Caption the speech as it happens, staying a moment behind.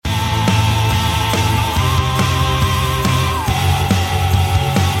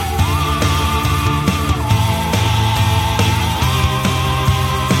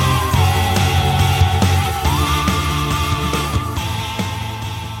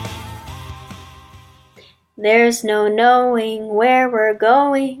There's no knowing where we're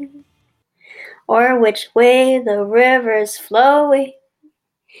going, or which way the river's flowing.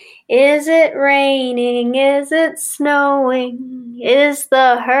 Is it raining? Is it snowing? Is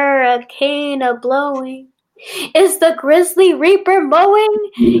the hurricane a-blowing? Is the grizzly reaper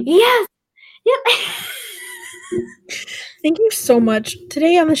mowing? Yes! Yep. Thank you so much.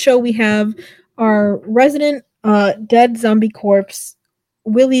 Today on the show we have our resident dead zombie corpse,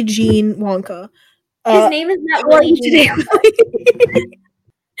 Willie Gene Wonka. His name is not Willie Gene Wonka.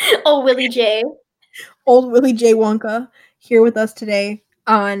 Oh, Willie J. Old Willie J. Wonka here with us today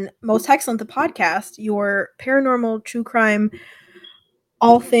on Most Excellent, the podcast, your paranormal, true crime,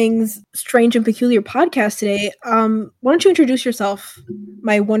 all things strange and peculiar podcast today. Why don't you introduce yourself,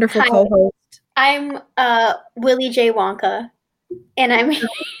 my wonderful co-host? I'm Willie J. Wonka, and I'm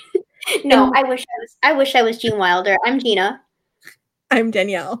no. I wish I was Gene Wilder. I'm Gina. I'm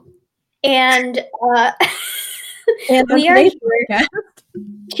Danielle, and we are here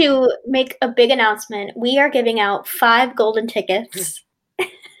to make a big announcement. We are giving out 5 golden tickets,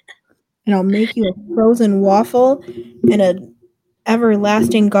 and I'll make you a frozen waffle and a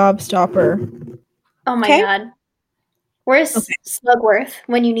everlasting gobstopper. Oh my god. Where's Slugworth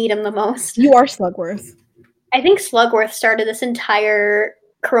when you need him the most? You are Slugworth. I think Slugworth started this entire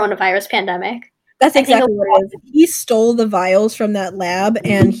coronavirus pandemic. That's exactly what it is. He stole the vials from that lab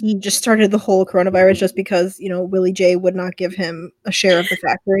and he just started the whole coronavirus just because, Willie J would not give him a share of the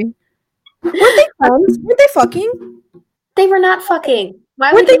factory. Weren't they friends? Weren't they fucking? They were not fucking.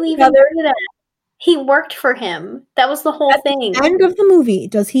 Why would you even do that? He worked for him. That was the whole thing. At the end of the movie,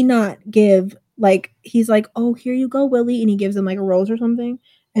 does he not give, he's like, oh, here you go, Willie, and he gives him, a rose or something,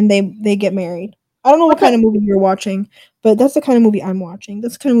 and they get married. I don't know what kind of movie you're watching, but that's the kind of movie I'm watching.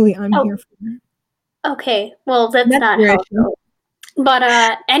 That's the kind of movie I'm here for. Okay, well, that's not how it goes. But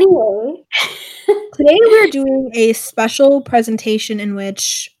anyway. Today we're doing a special presentation in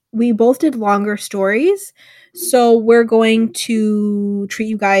which we both did longer stories. So we're going to treat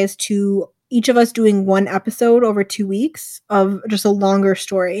you guys to each of us doing one episode over 2 weeks of just a longer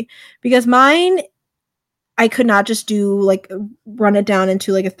story. Because mine, I could not just do, run it down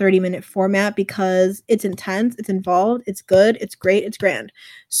into, a 30-minute format because it's intense, it's involved, it's good, it's great, it's grand.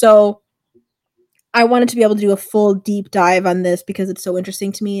 So I wanted to be able to do a full deep dive on this because it's so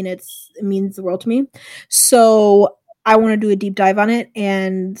interesting to me and it means the world to me. So I want to do a deep dive on it.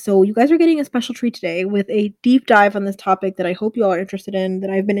 And so you guys are getting a special treat today with a deep dive on this topic that I hope you all are interested in, that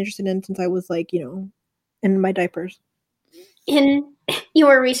I've been interested in since I was in my diapers. You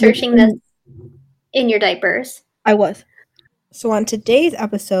were researching this in your diapers. I was. So on today's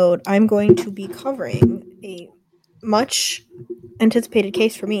episode, I'm going to be covering a much anticipated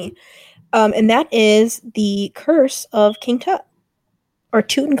case for me. And that is the curse of King Tut, or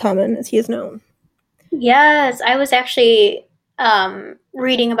Tutankhamun, as he is known. Yes, I was actually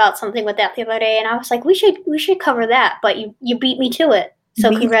reading about something with that the other day, and I was like, we should cover that, but you beat me to it. So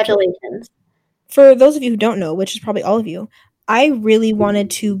congratulations. For those of you who don't know, which is probably all of you, I really wanted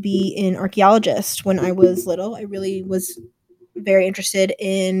to be an archaeologist when I was little. I really was very interested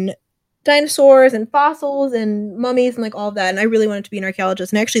in dinosaurs and fossils and mummies and all of that, and I really wanted to be an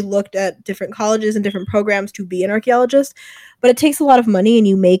archaeologist, and I actually looked at different colleges and different programs to be an archaeologist, but it takes a lot of money and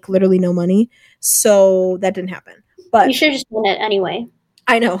you make literally no money, so that didn't happen. But you should have just done it anyway.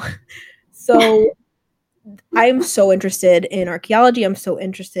 I know. So I'm so interested in archaeology. I'm so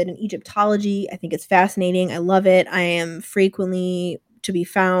interested in Egyptology. I think it's fascinating. I love it. I am frequently to be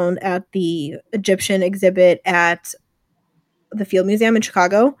found at the Egyptian exhibit at the Field Museum in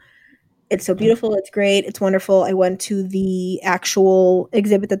Chicago. It's so beautiful. It's great. It's wonderful. I went to the actual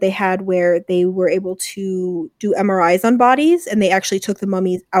exhibit that they had where they were able to do MRIs on bodies, and they actually took the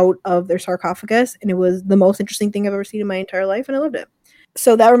mummies out of their sarcophagus, and it was the most interesting thing I've ever seen in my entire life, and I loved it.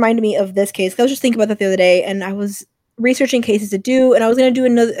 So that reminded me of this case. I was just thinking about that the other day, and I was researching cases to do, and I was going to do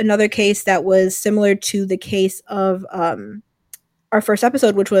another case that was similar to the case of our first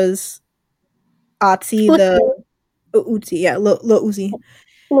episode, which was Otzi, Lil Uzi.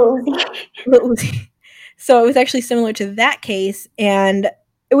 So it was actually similar to that case, and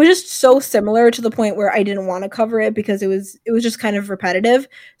it was just so similar to the point where I didn't want to cover it because it was just kind of repetitive.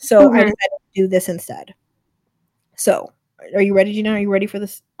 So I decided to do this instead. So, are you ready, Gina? Are you ready for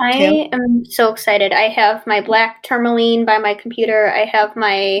this? I am so excited. I have my black tourmaline by my computer. I have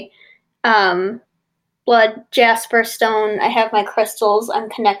my blood jasper stone. I have my crystals. I'm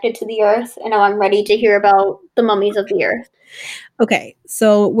connected to the earth, and now I'm ready to hear about the mummies of the earth. Okay,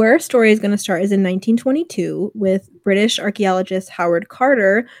 so where our story is going to start is in 1922 with British archaeologist Howard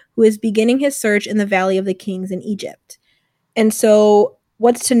Carter, who is beginning his search in the Valley of the Kings in Egypt. And so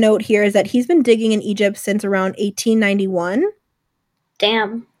what's to note here is that he's been digging in Egypt since around 1891.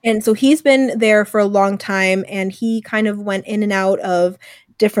 Damn. And so he's been there for a long time, and he kind of went in and out of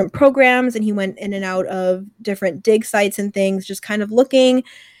different programs, and he went in and out of different dig sites and things, just kind of looking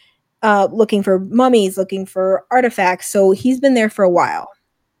for mummies, looking for artifacts. So he's been there for a while.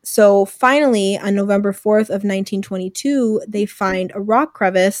 So finally, on November 4th of 1922, they find a rock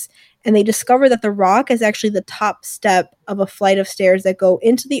crevice, and they discover that the rock is actually the top step of a flight of stairs that go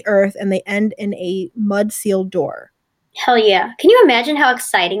into the earth, and they end in a mud-sealed door. Hell yeah. Can you imagine how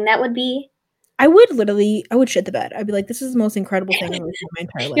exciting that would be? I would shit the bed. I'd be like, this is the most incredible thing I've ever seen in my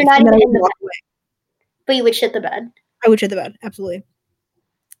entire life. You're not even in the bed, but you would shit the bed. I would shit the bed, absolutely.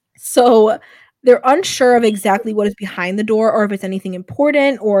 So they're unsure of exactly what is behind the door, or if it's anything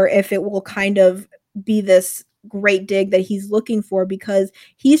important, or if it will kind of be this great dig that he's looking for, because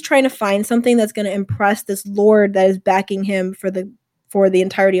he's trying to find something that's going to impress this lord that is backing him for the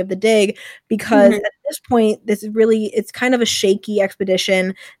entirety of the dig, because at this point, it's kind of a shaky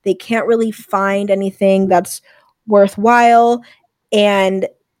expedition. They can't really find anything that's worthwhile, and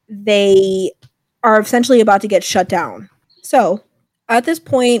they are essentially about to get shut down. So at this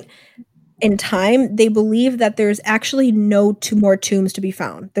point in time, they believe that there's actually no two more tombs to be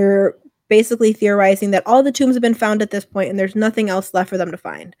found. They're basically theorizing that all the tombs have been found at this point, and there's nothing else left for them to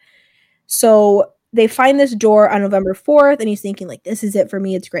find. So they find this door on November 4th, and he's thinking, like, this is it for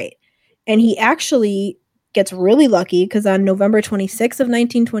me. It's great. And he actually gets really lucky, because on November 26th of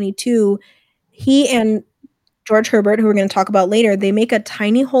 1922, he and George Herbert, who we're going to talk about later, they make a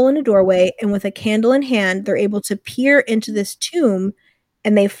tiny hole in a doorway, and with a candle in hand, they're able to peer into this tomb,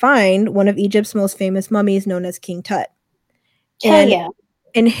 and they find one of Egypt's most famous mummies, known as King Tut. Hell yeah.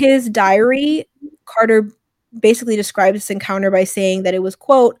 In his diary, Carter basically describes this encounter by saying that it was,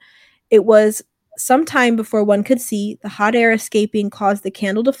 quote, "It was some time before one could see. The hot air escaping caused the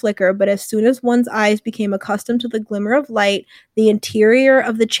candle to flicker, but as soon as one's eyes became accustomed to the glimmer of light, the interior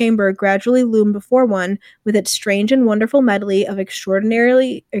of the chamber gradually loomed before one, with its strange and wonderful medley of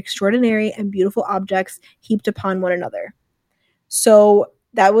extraordinary and beautiful objects heaped upon one another." So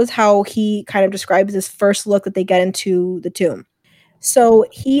that was how he kind of describes this first look that they get into the tomb. So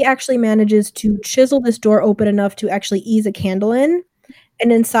he actually manages to chisel this door open enough to actually ease a candle in.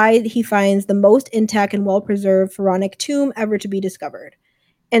 And inside, he finds the most intact and well-preserved pharaonic tomb ever to be discovered.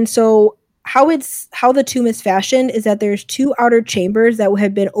 And so how the tomb is fashioned is that there's two outer chambers that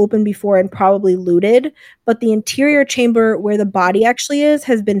have been opened before and probably looted, but the interior chamber where the body actually is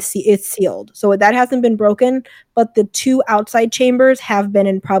has been it's sealed. So that hasn't been broken, but the two outside chambers have been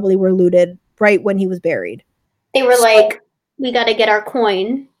and probably were looted right when he was buried. They were like, we got to get our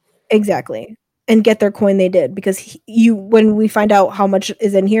coin. Exactly. And get their coin they did, because when we find out how much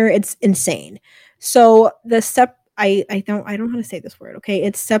is in here, it's insane. So the I don't know how to say this word, okay?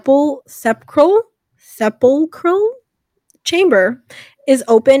 It's sepulchral chamber is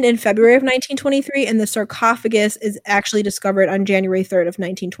opened in February of 1923, and the sarcophagus is actually discovered on January 3rd of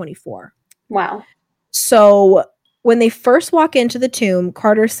 1924. Wow. So when they first walk into the tomb,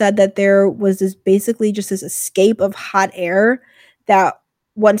 Carter said that there was this escape of hot air that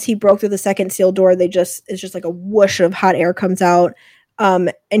once he broke through the second sealed door, it's just like a whoosh of hot air comes out.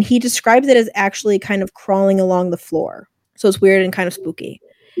 And he describes it as actually kind of crawling along the floor. So it's weird and kind of spooky.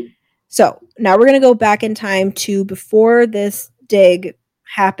 So now we're going to go back in time to before this dig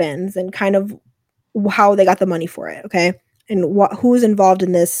happens and kind of how they got the money for it, okay? And who's involved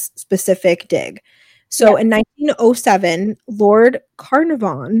in this specific dig. So in 1907, Lord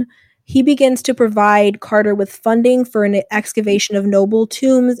Carnarvon, he begins to provide Carter with funding for an excavation of noble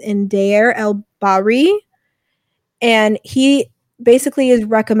tombs in Deir el-Bahri. And he basically is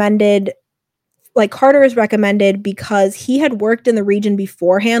recommended, like Carter is recommended because he had worked in the region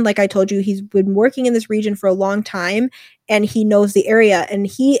beforehand. Like I told you, he's been working in this region for a long time and he knows the area. And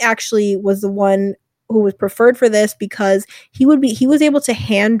he actually was the one who was preferred for this because he was able to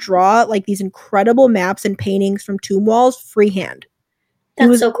hand draw like these incredible maps and paintings from tomb walls freehand.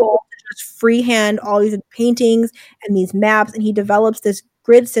 That's so cool. Just freehand all these paintings and these maps, and he develops this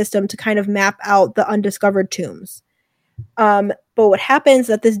grid system to kind of map out the undiscovered tombs. But what happens is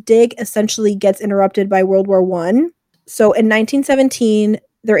that this dig essentially gets interrupted by World War I. So in 1917,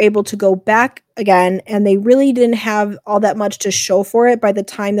 they're able to go back again, and they really didn't have all that much to show for it by the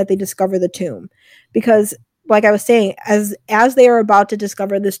time that they discover the tomb. Because, like I was saying, as they are about to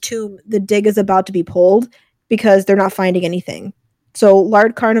discover this tomb, the dig is about to be pulled because they're not finding anything. So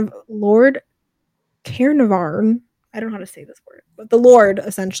Lord Carnarvon, I don't know how to say this word, but the Lord,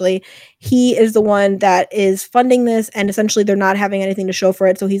 essentially, he is the one that is funding this, and essentially they're not having anything to show for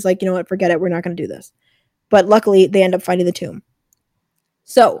it. So he's like, you know what, forget it, we're not going to do this. But luckily, they end up finding the tomb.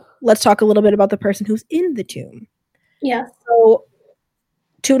 So let's talk a little bit about the person who's in the tomb. Yeah. So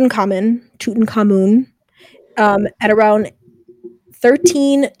Tutankhamun, at around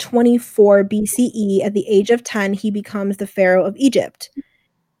 1324 BCE, at the age of 10, he becomes the pharaoh of Egypt.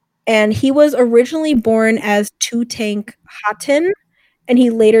 And he was originally born as Tutankhaten, and he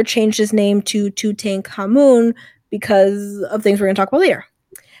later changed his name to Tutankhamun because of things we're going to talk about later.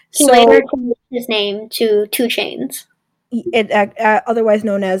 He later changed his name to 2 Chainz. Otherwise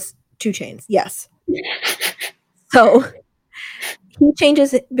known as 2 Chainz, yes. So he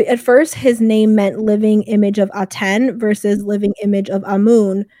changes, at first his name meant living image of Aten versus living image of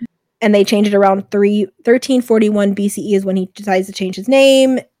Amun, and they changed it around 1341 BCE is when he decides to change his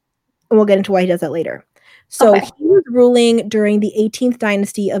name, and we'll get into why he does that later. So he was ruling during the 18th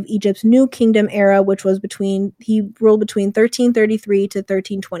dynasty of Egypt's New Kingdom era, which was he ruled between 1333 to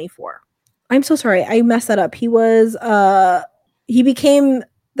 1324. I'm so sorry, I messed that up. He became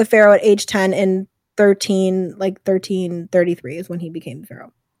the pharaoh at age 10 in 1333 is when he became the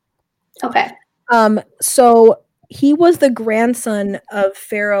pharaoh. Okay. So he was the grandson of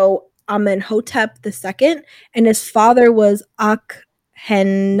Pharaoh Amenhotep II, and his father was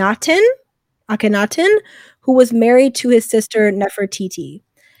Akhenaten, who was married to his sister Nefertiti.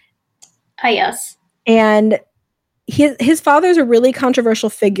 Yes. And his father's a really controversial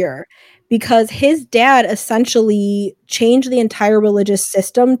figure because his dad essentially changed the entire religious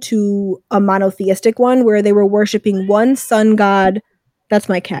system to a monotheistic one where they were worshiping one sun god. That's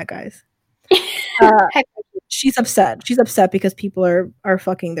my cat, guys. She's upset. She's upset because people are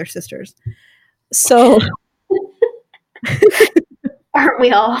fucking their sisters. So aren't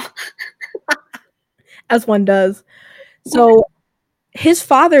we all? As one does. So his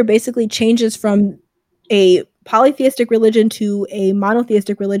father basically changes from a polytheistic religion to a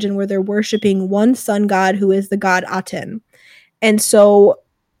monotheistic religion where they're worshiping one sun god who is the god Aten. And so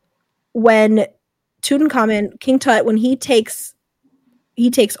when Tutankhamun, King Tut, when he takes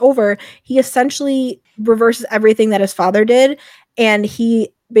over, he essentially reverses everything that his father did, and he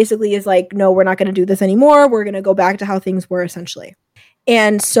basically is like, no, we're not going to do this anymore. We're going to go back to how things were, essentially.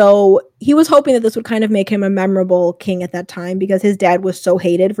 And so he was hoping that this would kind of make him a memorable king at that time because his dad was so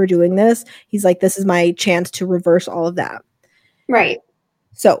hated for doing this. He's like, this is my chance to reverse all of that. Right.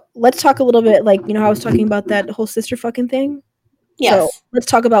 So let's talk a little bit, like, I was talking about that whole sister fucking thing. Yes. So let's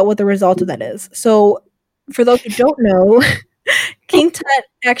talk about what the result of that is. So for those who don't know, King Tut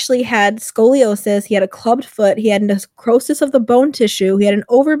actually had scoliosis. He had a clubbed foot. He had necrosis of the bone tissue. He had an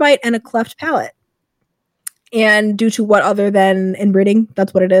overbite and a cleft palate. And due to what other than inbreeding?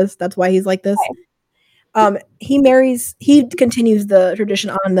 That's what it is. That's why he's like this. He continues the tradition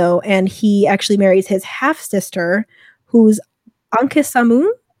on, though, and he actually marries his half-sister, who's Ankhesenamun.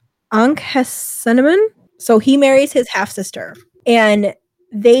 So he marries his half-sister. And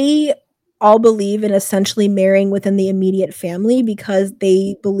they all believe in essentially marrying within the immediate family because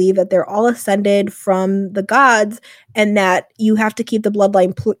they believe that they're all ascended from the gods and that you have to keep the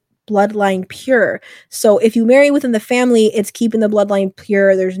bloodline pure. So if you marry within the family, it's keeping the bloodline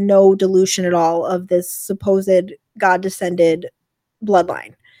pure. There's no dilution at all of this supposed god descended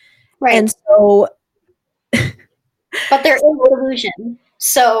bloodline. Right. And so but there is illusion.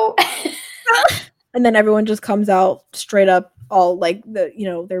 So and then everyone just comes out straight up all like their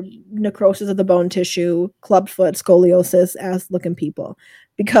necrosis of the bone tissue, clubbed foot, scoliosis, ass looking people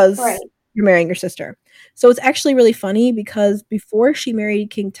because you're marrying your sister. So it's actually really funny because before she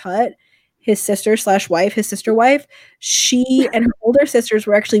married King Tut, his sister wife, she and her older sisters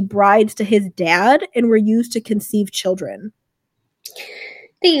were actually brides to his dad and were used to conceive children.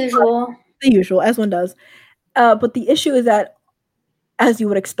 The usual, as one does. But the issue is that, as you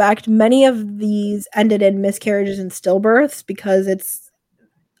would expect, many of these ended in miscarriages and stillbirths because that's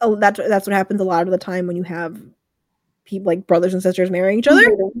what happens a lot of the time when you have people like brothers and sisters marrying each other.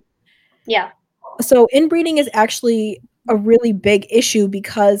 Yeah. So inbreeding is actually a really big issue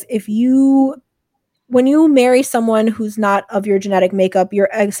because when you marry someone who's not of your genetic makeup,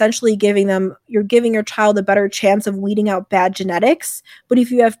 you're essentially giving your child a better chance of weeding out bad genetics. But if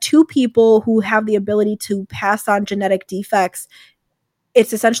you have two people who have the ability to pass on genetic defects,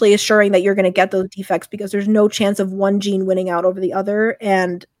 it's essentially assuring that you're going to get those defects because there's no chance of one gene winning out over the other,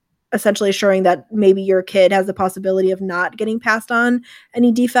 and essentially assuring that maybe your kid has the possibility of not getting passed on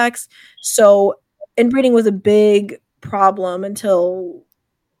any defects. So inbreeding was a big problem until,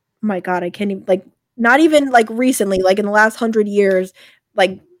 my God, I can't even, like, not even like recently, like in the last 100 years,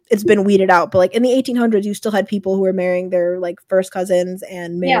 like it's been weeded out. But like in the 1800s, you still had people who were marrying their like first cousins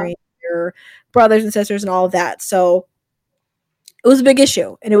and marrying their brothers and sisters and all of that. So it was a big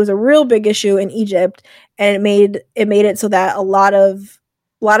issue, and it was a real big issue in Egypt, and it made it so that a lot of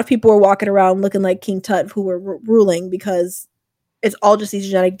a lot of people were walking around looking like King Tut who were ruling, because it's all just these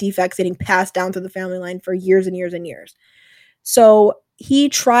genetic defects getting passed down through the family line for years and years and years. So he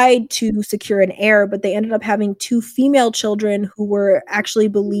tried to secure an heir, but they ended up having 2 female children who were actually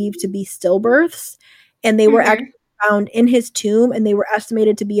believed to be stillbirths, and they were actually found in his tomb, and they were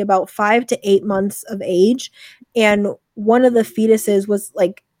estimated to be about 5 to 8 months of age. And one of the fetuses was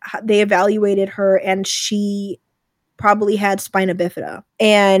like, they evaluated her and she probably had spina bifida.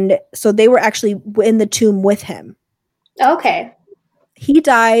 And so they were actually in the tomb with him. Okay. He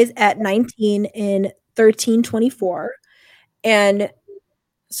dies at 19 in 1324. And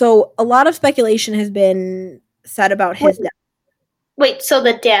so a lot of speculation has been said about his death. Wait, so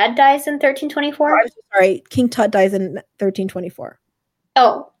the dad dies in 1324? I'm sorry, King Tut dies in 1324.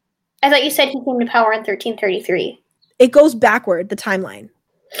 Oh, I thought you said he came to power in 1333. It goes backward, the timeline.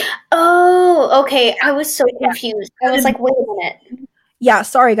 Oh, okay. I was so confused. I was like, wait a minute. Yeah,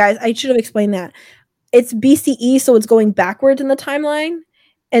 sorry guys. I should have explained that. It's BCE, so it's going backwards in the timeline.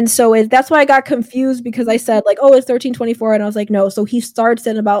 And so that's why I got confused, because I said like, oh, it's 1324. And I was like, no. So he starts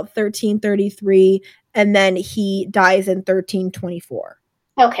in about 1333 and then he dies in 1324.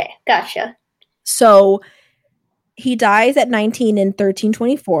 Okay, gotcha. So he dies at 19 in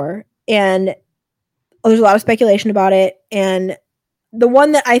 1324. And there's a lot of speculation about it. And the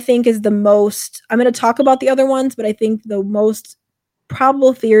one that I think is the most, I'm going to talk about the other ones, but I think the most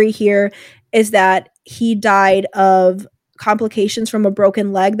probable theory here is that he died of complications from a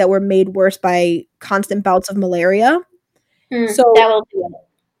broken leg that were made worse by constant bouts of malaria. So that will do it.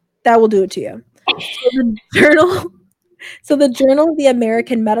 That will do it to you. So the Journal of the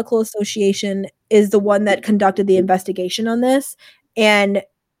American Medical Association is the one that conducted the investigation on this, and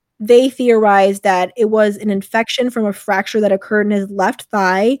they theorized that it was an infection from a fracture that occurred in his left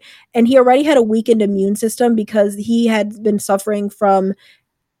thigh, and he already had a weakened immune system because he had been suffering from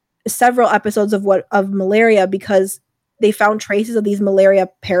several episodes of malaria, because they found traces of these malaria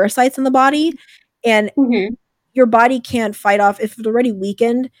parasites in the body, and your body can't fight off, if it's already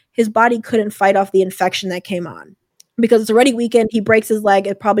weakened, his body couldn't fight off the infection that came on. Because it's already weakened, he breaks his leg,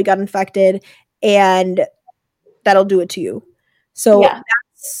 it probably got infected, and that'll do it to you. So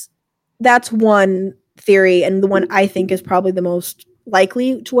that's one theory, and the one I think is probably the most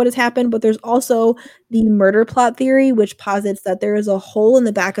likely to what has happened. But there's also the murder plot theory, which posits that there is a hole in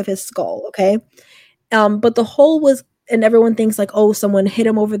the back of his skull, okay? But the hole was, and everyone thinks like, oh, someone hit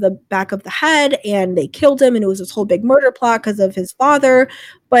him over the back of the head and they killed him, and it was this whole big murder plot because of his father.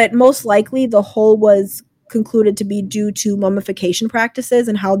 But most likely the hole was concluded to be due to mummification practices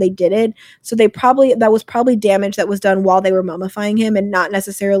and how they did it. So that was probably damage that was done while they were mummifying him, and not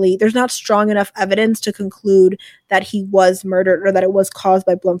necessarily, there's not strong enough evidence to conclude that he was murdered or that it was caused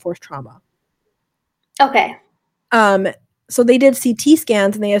by blunt force trauma. Okay. So they did CT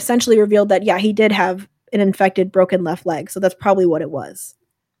scans, and they essentially revealed that, yeah, he did have an infected broken left leg. So that's probably what it was.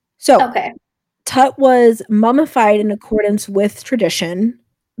 So Tut was mummified in accordance with tradition,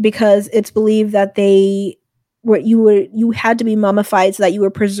 because it's believed that you had to be mummified so that you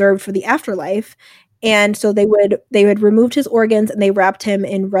were preserved for the afterlife. And so they had removed his organs, and they wrapped him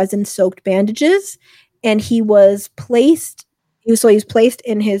in resin-soaked bandages, and he was placed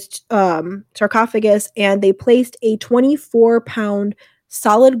in his sarcophagus, and they placed a 24-pound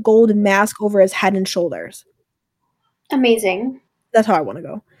solid gold mask over his head and shoulders. Amazing. That's how I want to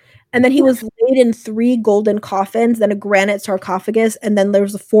go. And then he was laid in 3 golden coffins, then a granite sarcophagus, and then there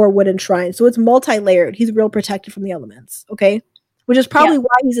was 4 wooden shrines. So it's multi-layered. He's real protected from the elements, okay? Which is probably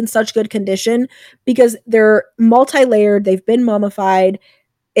why he's in such good condition, because they're multi-layered, they've been mummified.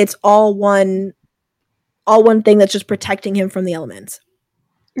 It's all one thing that's just protecting him from the elements.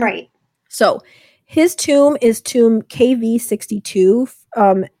 Right. So his tomb is tomb KV62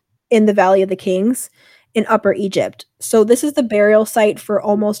 in the Valley of the Kings in Upper Egypt. So this is the burial site for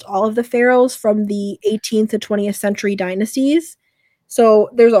almost all of the pharaohs from the 18th to 20th century dynasties. So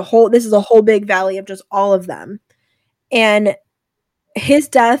this is a whole big valley of just all of them. And his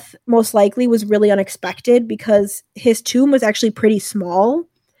death most likely was really unexpected, because his tomb was actually pretty small,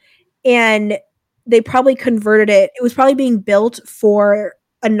 and they probably converted it. It was probably being built for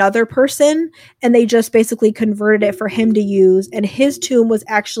another person, and they just basically converted it for him to use. And his tomb was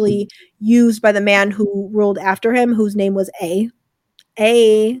actually used by the man who ruled after him, whose name was A.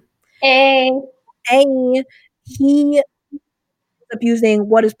 He was abusing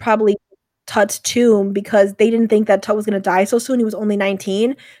what is probably Tut's tomb, because they didn't think that Tut was going to die so soon. He was only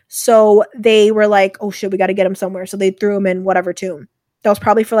 19. So they were like, oh shit, we got to get him somewhere. So they threw him in whatever tomb. That was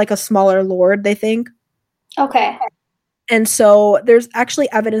probably for like a smaller lord, they think. Okay. And so there's actually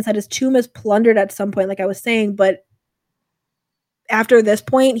evidence that his tomb is plundered at some point, like I was saying, but after this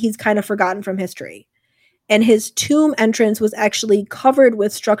point, he's kind of forgotten from history. And his tomb entrance was actually covered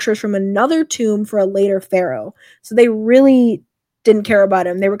with structures from another tomb for a later pharaoh. So they really didn't care about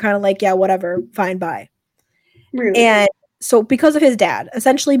him. They were kind of like, yeah, whatever, fine, bye. Rude. And so because of his dad,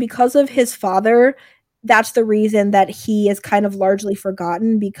 essentially because of his father, that's the reason that he is kind of largely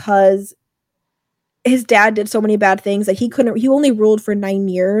forgotten, because his dad did so many bad things that he only ruled for 9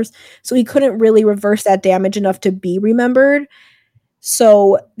 years. So he couldn't really reverse that damage enough to be remembered.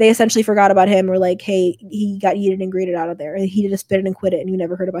 So they essentially forgot about him, or like, hey, he got yeeted and greeted out of there. He did a spit it and quit it, and you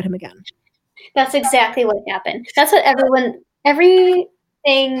never heard about him again. That's exactly what happened. That's what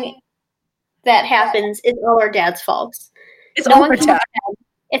everything that happens is all our dad's faults. It's all our dad.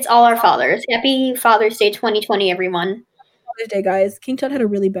 It's all our fathers. Happy Father's Day 2020, everyone. Father's Day, guys. King Tut had a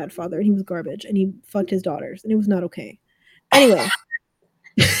really bad father, and he was garbage, and he fucked his daughters, and it was not okay. Anyway.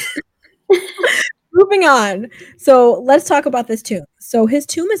 Moving on. So let's talk about this tomb. So his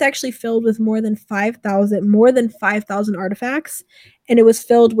tomb is actually filled with more than 5,000 artifacts, and it was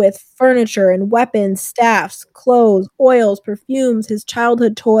filled with furniture and weapons, staffs, clothes, oils, perfumes, his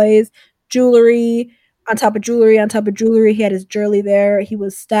childhood toys, jewelry, on top of jewelry, on top of jewelry. He had his jewelry there. He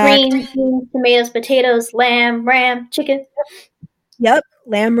was stacked. Green beans, tomatoes, potatoes, lamb, ram, chicken. Yep,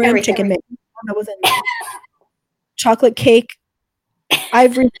 lamb, ram, everything. Chicken. That was it. Chocolate cake,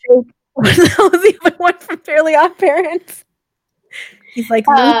 ivory cake. That was the other one from Fairly Odd Parents. He's like,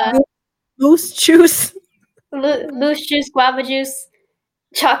 moose juice. Moose juice, guava juice,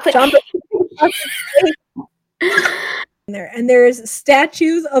 chocolate cake. There. And there's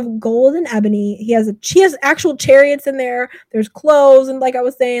statues of gold and ebony. He has actual chariots in there. There's clothes, and like I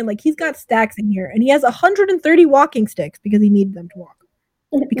was saying, like he's got stacks in here. And he has 130 walking sticks because he needed them to walk.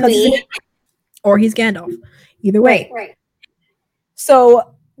 Because or he's Gandalf. Either way. Right.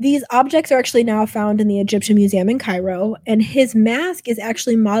 So these objects are actually now found in the Egyptian Museum in Cairo, and his mask is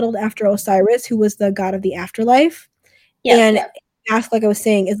actually modeled after Osiris, who was the god of the afterlife. And mask, like I was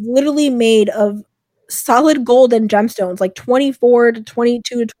saying, is literally made of solid gold and gemstones, like 24 to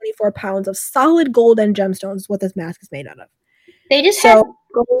 22 to 24 pounds of solid gold and gemstones is what this mask is made out of. They just had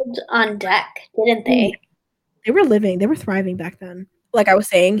gold on deck, didn't they? They were thriving back then. Like I was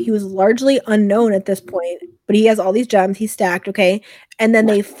saying, he was largely unknown at this point, but he has all these gems. He's stacked, okay? And then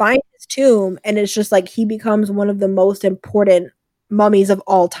they find his tomb, and it's just like he becomes one of the most important mummies of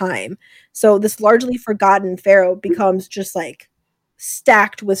all time. So this largely forgotten pharaoh becomes just like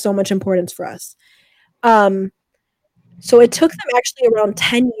stacked with so much importance for us. So it took them actually around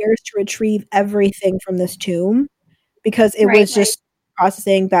 10 years to retrieve everything from this tomb, because it was just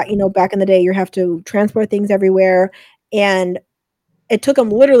processing back in the day. You have to transport things everywhere, and it took them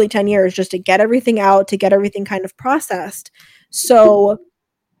literally 10 years just to get everything out, to get everything kind of processed. So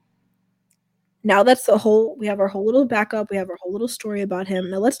now that's we have our whole little backup. We have our whole little story about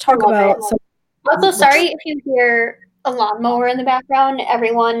him. Now let's talk about Also, sorry if you hear a lawnmower in the background.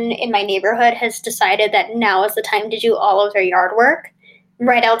 Everyone in my neighborhood has decided that now is the time to do all of their yard work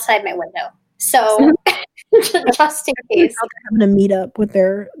right outside my window. So just in case. They're having a meetup with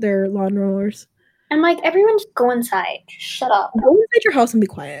their lawnmowers. I'm like, everyone just go inside. Just shut up. Go inside your house and be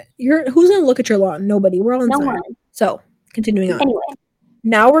quiet. Who's going to look at your lawn? Nobody. We're all inside. No one. So, continuing on. Anyway.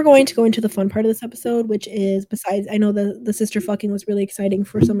 Now we're going to go into the fun part of this episode, which is, besides, I know the sister fucking was really exciting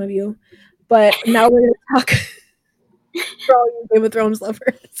for some of you, but now we're going to talk for all you Game of Thrones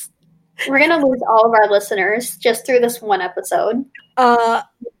lovers. We're going to lose all of our listeners just through this one episode. So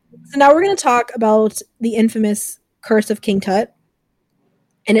now we're going to talk about the infamous Curse of King Tut.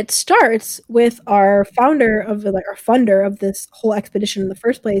 And it starts with our funder of this whole expedition in the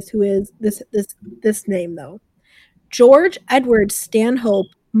first place, who is this name though, George Edward Stanhope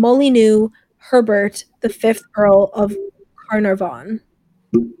Molyneux Herbert, the 5th Earl of Carnarvon.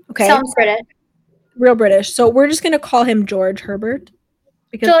 Okay, sounds British, real British. So we're just gonna call him George Herbert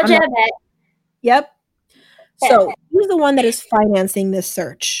because George Herbert. Yep. So he's the one that is financing this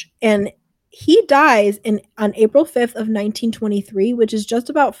search, and he dies on April 5th of 1923, which is just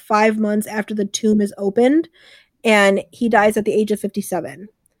about 5 months after the tomb is opened, and he dies at the age of 57.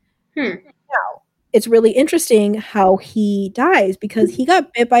 Now, it's really interesting how he dies, because he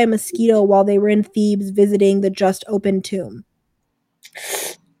got bit by a mosquito while they were in Thebes visiting the just opened tomb.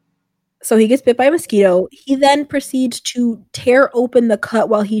 So he gets bit by a mosquito. He then proceeds to tear open the cut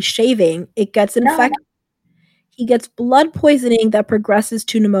while he's shaving. It gets infected. He gets blood poisoning that progresses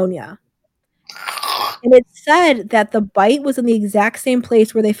to pneumonia. And it's said that the bite was in the exact same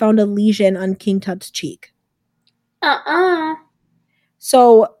place where they found a lesion on King Tut's cheek.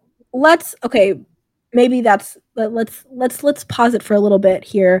 So let's, okay, maybe let's pause it for a little bit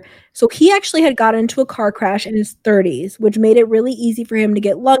here. So he actually had gotten into a car crash in his 30s, which made it really easy for him to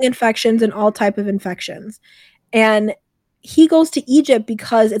get lung infections and all type of infections. And he goes to Egypt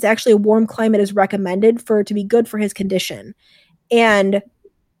because it's actually a warm climate is recommended for it to be good for his condition. And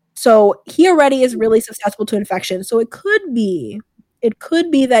so he already is really susceptible to infection. So it could be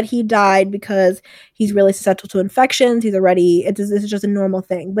that he died because he's really susceptible to infections. This is just a normal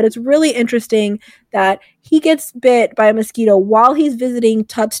thing. But it's really interesting that he gets bit by a mosquito while he's visiting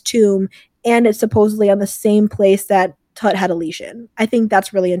Tut's tomb, and it's supposedly on the same place that Tut had a lesion. I think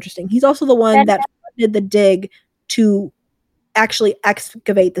that's really interesting. He's also the one that funded the dig to actually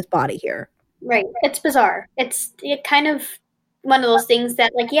excavate this body here. Right. It's bizarre. It kind of one of those things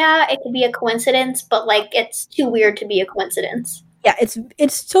that, like, yeah, it could be a coincidence, but like it's too weird to be a coincidence. Yeah,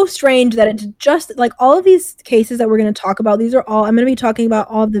 it's so strange that it's just like all of these cases that we're going to talk about. These are all I'm going to be talking about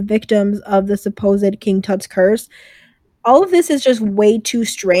all of the victims of the supposed King Tut's curse. All of this is just way too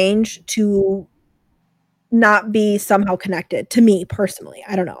strange to not be somehow connected to me personally.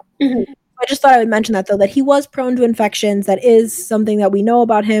 I don't know. Mm-hmm. I just thought I would mention that though, that he was prone to infections. That is something that we know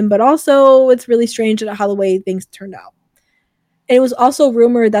about him, but also it's really strange how the way things turned out. And it was also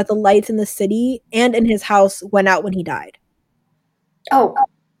rumored that the lights in the city and in his house went out when he died. Oh,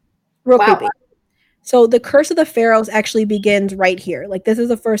 real creepy. So the curse of the pharaohs actually begins right here. Like this is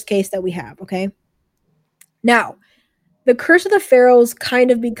the first case that we have, okay? Now, the curse of the pharaohs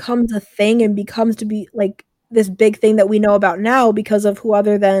kind of becomes a thing and becomes to be like this big thing that we know about now because of who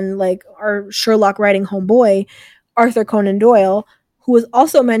other than like our Sherlock writing homeboy, Arthur Conan Doyle, who was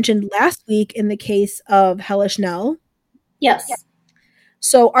also mentioned last week in the case of Hellish Nell. Yes.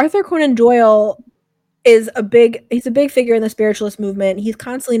 So Arthur Conan Doyle he's a big figure in the spiritualist movement. He's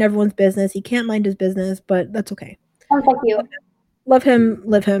constantly in everyone's business. He can't mind his business, but that's okay. Oh, thank you. Love him,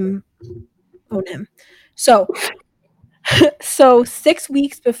 live him, own him. So 6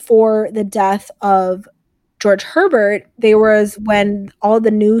 weeks before the death of George Herbert, there was when all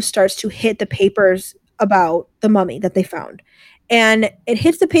the news starts to hit the papers about the mummy that they found. And it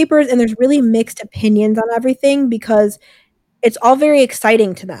hits the papers and there's really mixed opinions on everything because it's all very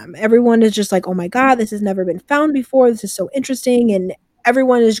exciting to them. Everyone is just like, oh my God, this has never been found before. This is so interesting. And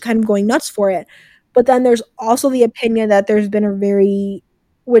everyone is kind of going nuts for it. But then there's also the opinion that there's been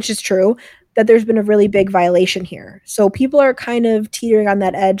which is true, that there's been a really big violation here. So people are kind of teetering on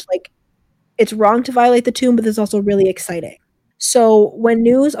that edge. Like it's wrong to violate the tomb, but this is also really exciting. So when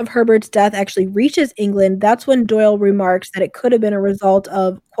news of Herbert's death actually reaches England, that's when Doyle remarks that it could have been a result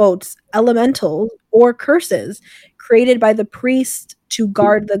of, quotes, elementals or curses created by the priest to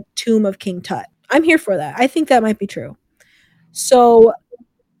guard the tomb of King Tut. I'm here for that. I think that might be true. So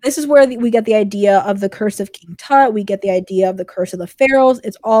this is where we get the idea of the curse of King Tut. We get the idea of the curse of the pharaohs.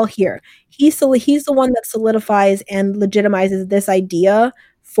 It's all here. He's the one that solidifies and legitimizes this idea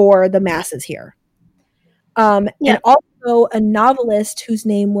for the masses here. And also a novelist whose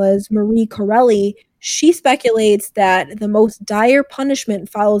name was Marie Corelli, she speculates that the most dire punishment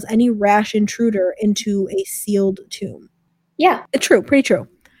follows any rash intruder into a sealed tomb. Yeah. It's true, pretty true.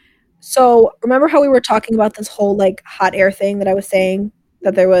 So remember how we were talking about this whole like hot air thing that I was saying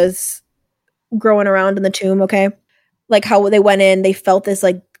that there was growing around in the tomb, okay? Like how they went in, they felt this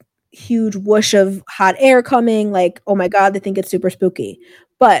like huge whoosh of hot air coming, like, oh my God, they think it's super spooky.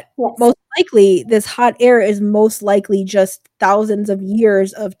 But most likely, this hot air is most likely just thousands of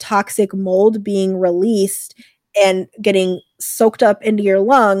years of toxic mold being released and getting soaked up into your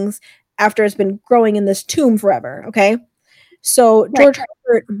lungs after it's been growing in this tomb forever, okay? So George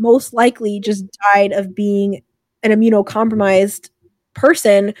Herbert most likely just died of being an immunocompromised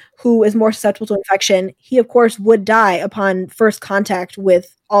person who is more susceptible to infection. He, of course, would die upon first contact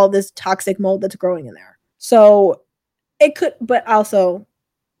with all this toxic mold that's growing in there. So it could, but also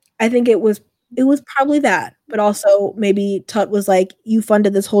I think it was probably that, but also maybe Tut was like, you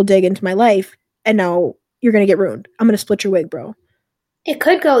funded this whole dig into my life and now you're going to get ruined. I'm going to split your wig, bro. It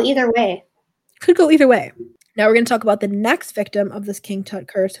could go either way. Now we're going to talk about the next victim of this King Tut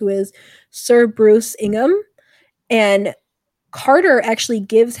curse, who is Sir Bruce Ingham. And Carter actually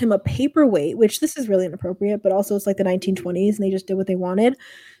gives him a paperweight, which this is really inappropriate, but also it's like the 1920s and they just did what they wanted.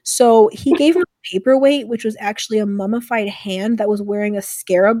 So he gave him a paperweight, which was actually a mummified hand that was wearing a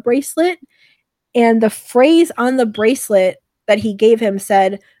scarab bracelet. And the phrase on the bracelet that he gave him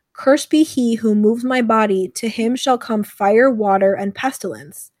said, "Cursed be he who moves my body, to him shall come fire, water, and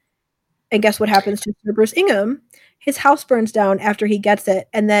pestilence." And guess what happens to Sir Bruce Ingham? His house burns down after he gets it,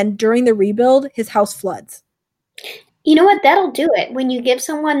 and then during the rebuild, his house floods. You know what? That'll do it. When you give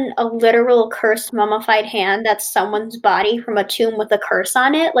someone a literal cursed mummified hand that's someone's body from a tomb with a curse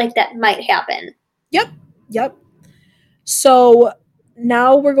on it, like that might happen. Yep. So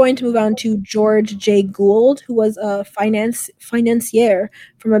now we're going to move on to George J. Gould, who was a financier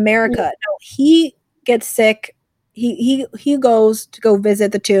from America. Now he gets sick. He goes to go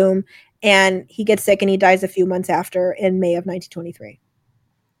visit the tomb, and he gets sick, and he dies a few months after in May of 1923.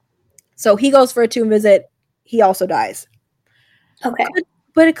 So he goes for a tomb visit. He also dies. Okay.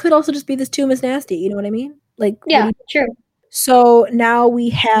 But it could also just be this tomb is nasty. You know what I mean? Like, Yeah, true. So now we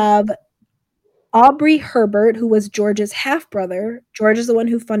have Aubrey Herbert, who was George's half brother. George is the one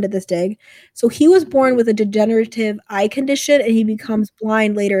who funded this dig. So he was born with a degenerative eye condition, and he becomes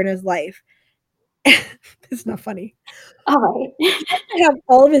blind later in his life. It's not funny. All right. He has to have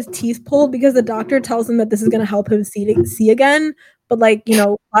all of his teeth pulled because the doctor tells him that this is going to help him see again. But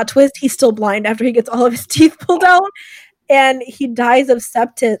plot twist, he's still blind after he gets all of his teeth pulled out. And he dies of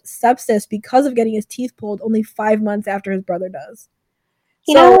sepsis because of getting his teeth pulled only 5 months after his brother does.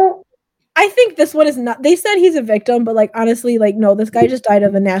 I think this one is not. They said he's a victim, but honestly, no, this guy just died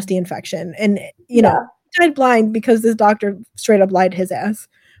of a nasty infection, and he died blind because this doctor straight up lied his ass.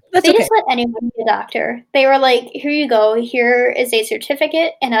 That's they just let anyone be a doctor. They were like, "Here you go. Here is a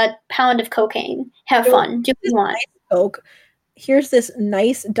certificate and a pound of cocaine. Have fun. Do what you want." Coke. Here's this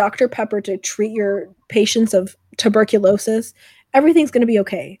nice Dr. Pepper to treat your patients of tuberculosis. Everything's going to be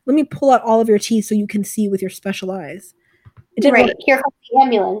okay. Let me pull out all of your teeth so you can see with your special eyes. Right. Here comes the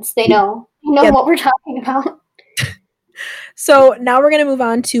ambulance. They know what we're talking about. So now we're going to move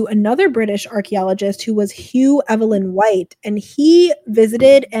on to another British archaeologist who was Hugh Evelyn White. And he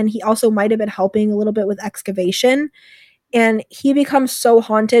visited, and he also might have been helping a little bit with excavation. And he becomes so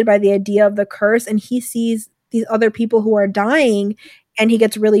haunted by the idea of the curse, and he sees these other people who are dying, and he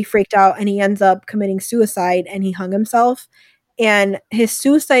gets really freaked out, and he ends up committing suicide, and he hung himself. And his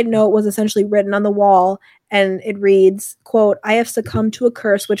suicide note was essentially written on the wall, and it reads, quote, "I have succumbed to a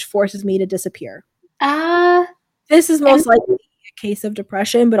curse which forces me to disappear." This is most likely a case of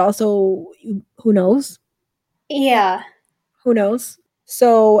depression, but also, who knows? Yeah. Who knows?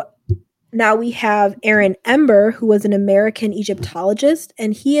 So now we have Aaron Ember, who was an American Egyptologist,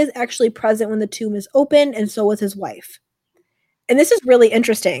 and he is actually present when the tomb is opened, and so was his wife. And this is really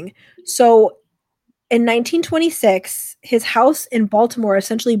interesting. So in 1926, his house in Baltimore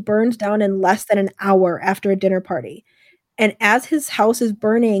essentially burned down in less than an hour after a dinner party. And as his house is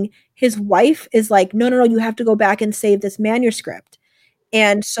burning, his wife is like, no, you have to go back and save this manuscript.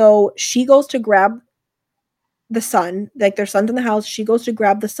 And so she goes to grab the son, their son's in the house. She goes to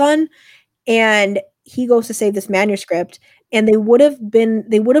grab the son, and he goes to save this manuscript. And they would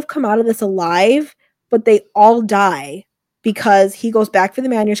have come out of this alive, but they all die because he goes back for the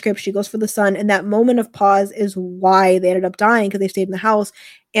manuscript, she goes for the son, and that moment of pause is why they ended up dying, because they stayed in the house.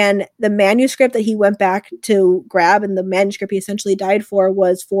 And the manuscript that he went back to grab, and the manuscript he essentially died for,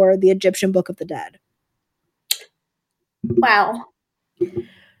 was for the Egyptian Book of the Dead. Wow.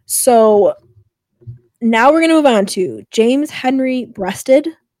 So now we're going to move on to James Henry Breasted.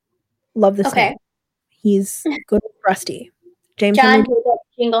 Love this name. He's good with Breasty. John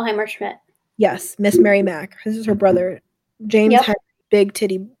Jingleheimer Schmidt. Yes, Miss Mary Mack. This is her brother. James Henry, Big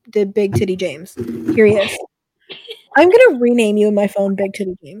Titty James. Here he is. I'm gonna rename you in my phone Big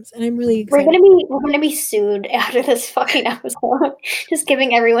Titty James, and I'm really excited. We're gonna be sued after this fucking episode. Just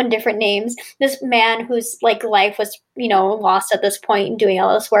giving everyone different names. This man whose life was lost at this point and doing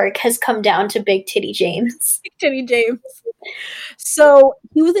all this work has come down to Big Titty James. Big Titty James. So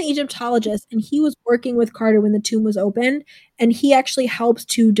he was an Egyptologist, and he was working with Carter when the tomb was opened, and he actually helps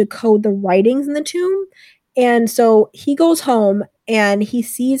to decode the writings in the tomb. And so he goes home and he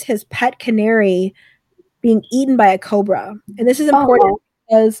sees his pet canary being eaten by a cobra. And this is important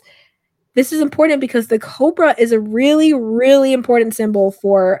because the cobra is a really, really important symbol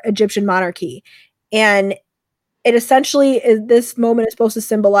for Egyptian monarchy. And it essentially this moment is supposed to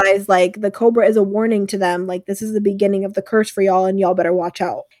symbolize the cobra is a warning to them, this is the beginning of the curse for y'all, and y'all better watch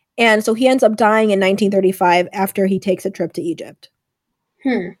out. And so he ends up dying in 1935 after he takes a trip to Egypt.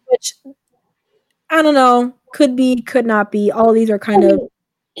 Which, I don't know, could be, could not be. All of these are kind of...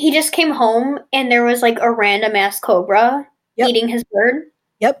 He just came home and there was a random ass cobra eating his bird.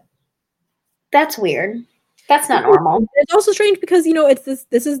 Yep. That's weird. That's not normal. It's also strange because, it's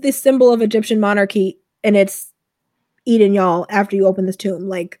this is the symbol of Egyptian monarchy, and it's eating y'all after you open this tomb.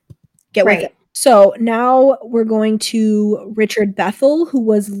 Get with it. So now we're going to Richard Bethel, who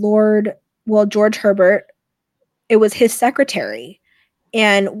was George Herbert. It was his secretary,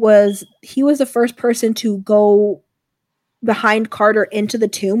 and he was the first person to go behind Carter into the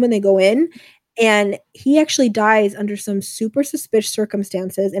tomb when they go in, and he actually dies under some super suspicious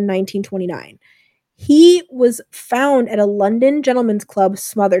circumstances in 1929. He was found at a London gentleman's club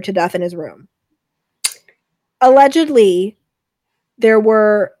smothered to death in his room. allegedly, there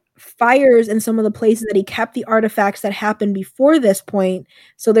were fires in some of the places that he kept the artifacts that happened before this point.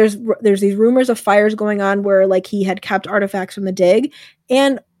 So there's these rumors of fires going on where like he had kept artifacts from the dig,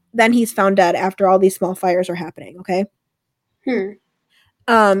 and then he's found dead after all these small fires are happening. Okay.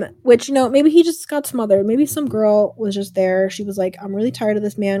 Which, maybe he just got smothered. Maybe some girl was just there. She was like, I'm really tired of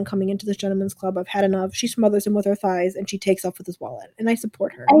this man coming into this gentleman's club. I've had enough. She smothers him with her thighs and she takes off with his wallet. And I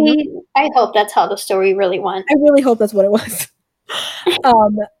support her. I hope that's how the story really went. I really hope that's what it was.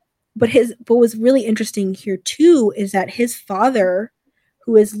 But what's really interesting here too is that his father,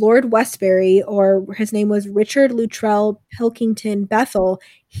 who is Lord Westbury, or his name was Richard Luttrell Pilkington Bethel,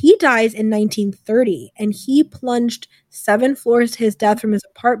 he dies in 1930, and he plunged 7 floors to his death from his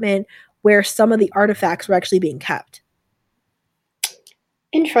apartment where some of the artifacts were actually being kept.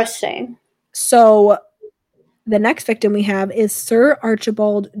 Interesting. So the next victim we have is Sir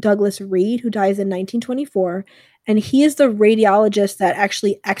Archibald Douglas Reed, who dies in 1924, and he is the radiologist that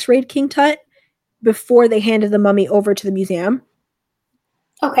actually x-rayed King Tut before they handed the mummy over to the museum.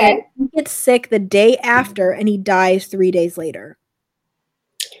 Okay. And he gets sick the day after, and he dies 3 days later.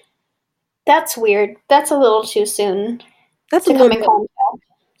 That's weird. That's a little too soon. That's a little bit,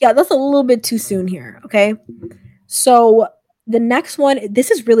 yeah, that's a little bit too soon here. Okay. So the next one, this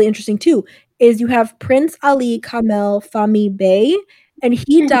is really interesting too, is you have Prince Ali Kamel Fahmy Bey, and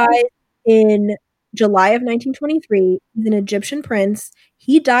he died in July of 1923. He's an Egyptian prince.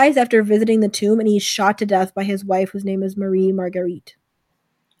 He dies after visiting the tomb, and he's shot to death by his wife, whose name is Marie Marguerite.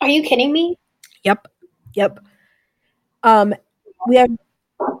 Are you kidding me? Yep. We have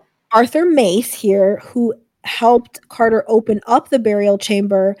Arthur Mace here, who helped Carter open up the burial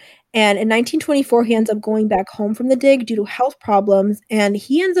chamber. And in 1924, he ends up going back home from the dig due to health problems. And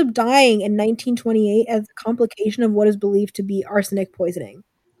he ends up dying in 1928 as a complication of what is believed to be arsenic poisoning.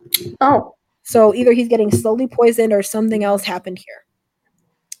 Oh. So either he's getting slowly poisoned or something else happened here.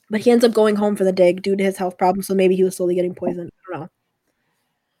 But he ends up going home for the dig due to his health problems. So maybe he was slowly getting poisoned. I don't know.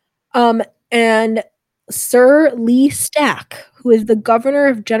 And Sir Lee Stack, who is the governor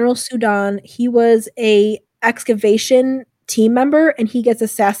of General Sudan, he was a excavation team member, and he gets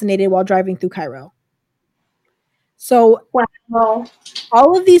assassinated while driving through Cairo. So wow.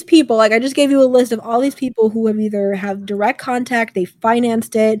 All of these people, like I just gave you a list of all these people who have either have direct contact, they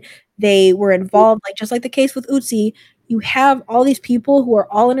financed it, they were involved, like just like the case with Utsi. You have all these people who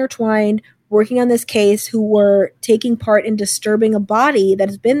are all intertwined, working on this case, who were taking part in disturbing a body that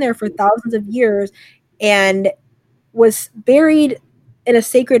has been there for thousands of years and was buried in a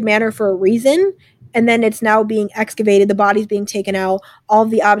sacred manner for a reason. And then it's now being excavated, the body's being taken out, all of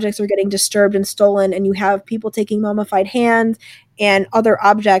the objects are getting disturbed and stolen, and you have people taking mummified hands and other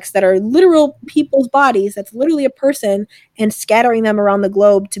objects that are literal people's bodies, that's literally a person, and scattering them around the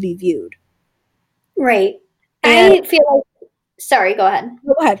globe to be viewed. Right. And I feel like... Sorry, go ahead.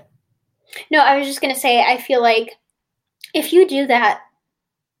 Go ahead. No, I was just going to say, I feel like if you do that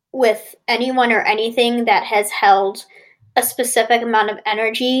with anyone or anything that has held a specific amount of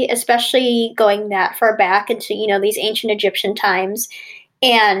energy, especially going that far back into, these ancient Egyptian times,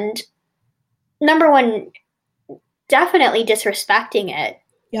 and number one, definitely disrespecting it.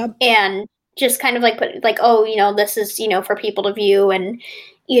 Yep. And just kind of this is, for people to view, and,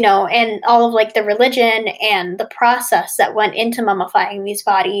 and all of like the religion and the process that went into mummifying these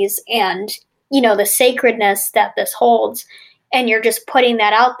bodies, and, the sacredness that this holds, and you're just putting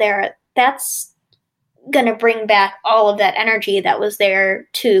that out there, that's going to bring back all of that energy that was there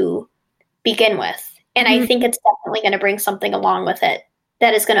to begin with. And I think it's definitely going to bring something along with it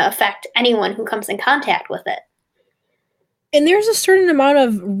that is going to affect anyone who comes in contact with it. And there's a certain amount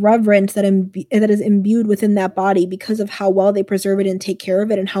of reverence that is imbued within that body because of how well they preserve it and take care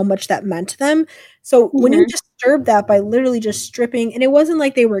of it and how much that meant to them. So when you disturb that by literally just stripping, and it wasn't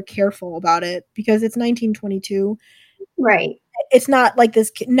like they were careful about it because it's 1922. Right. It's not like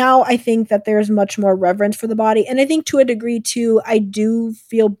this. Now I think that there's much more reverence for the body. And I think to a degree too, I do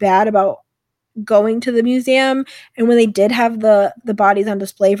feel bad about going to the museum, and when they did have the bodies on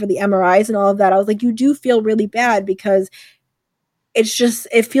display for the MRIs and all of that, I was like, you do feel really bad because it's just,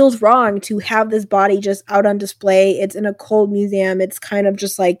 it feels wrong to have this body just out on display. It's in a cold museum. It's kind of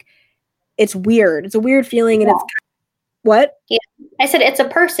just like, it's weird. It's a weird feeling. And it's what? Yeah. I said, it's a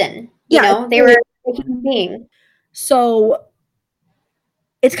person, you know, they were a human being. So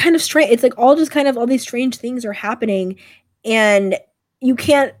it's kind of strange. It's like all these strange things are happening, and you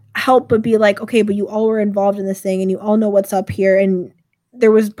can't help but be like, okay, but you all were involved in this thing and you all know what's up here. And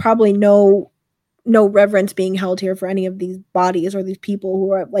there was probably no reverence being held here for any of these bodies or these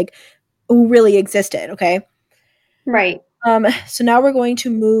people who really existed. Okay. Right. So now we're going to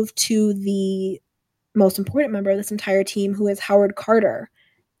move to the most important member of this entire team, who is Howard Carter.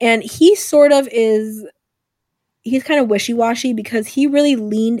 And he sort of is, he's kind of wishy-washy because he really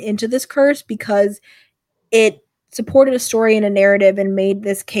leaned into this curse because it supported a story and a narrative and made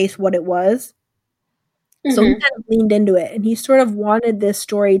this case what it was. So he kind of leaned into it, and he sort of wanted this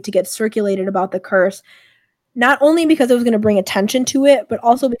story to get circulated about the curse, not only because it was going to bring attention to it, but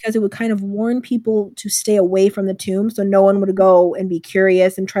also because it would kind of warn people to stay away from the tomb so no one would go and be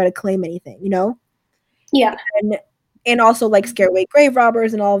curious and try to claim anything, you know? Yeah. And also like scare away grave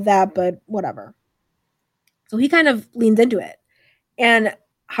robbers and all of that, but whatever. So he kind of leans into it. And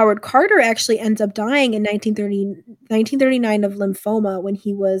Howard Carter actually ends up dying in 1939 of lymphoma when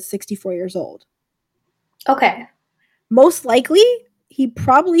he was 64 years old. Okay. Most likely, he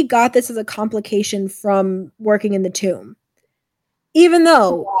probably got this as a complication from working in the tomb. Even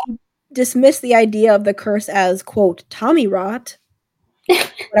though he dismissed the idea of the curse as, quote, Tommy rot,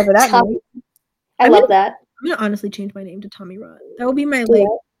 whatever that means. I love that. I'm going to honestly change my name to Tommy Rot. That would be my, like,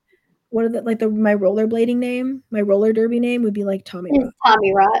 what are the, like, my rollerblading name? My roller derby name would be, like, Tommy Rot.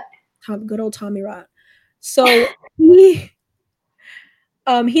 Tommy Rot. Good old Tommy Rot. So, he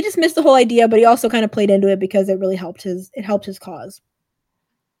dismissed the whole idea, but he also kind of played into it because it really helped his cause.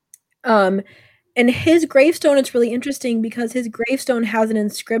 And his gravestone, it's really interesting because his gravestone has an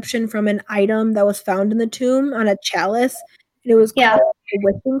inscription from an item that was found in the tomb on a chalice. And it was called a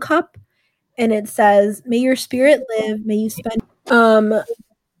wishing cup. And it says, "May your spirit live, may you spend..."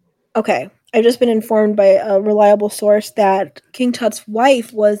 Okay. I've just been informed by a reliable source that King Tut's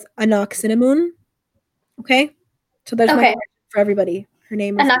wife was Anck-Sinamune. Okay? So there's my for everybody. Her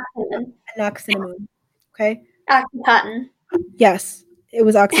name is Anck-Sinamune. Okay? Oxycontin. Yes, it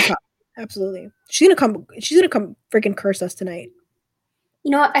was Oxycontin. Absolutely. She's gonna come freaking curse us tonight.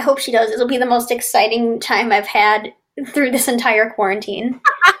 You know what? I hope she does. It'll be the most exciting time I've had through this entire quarantine.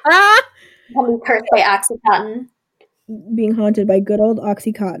 I'll be cursed by Oxycontin. Being haunted by good old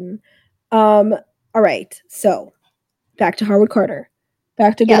Oxycontin. All right. So back to Howard Carter.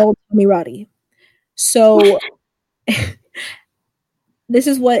 Back to good old Tommy Roddy. So this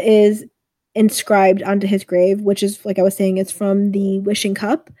is what is inscribed onto his grave, which is, like I was saying, it's from the Wishing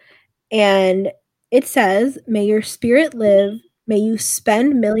Cup. And it says, "May your spirit live. May you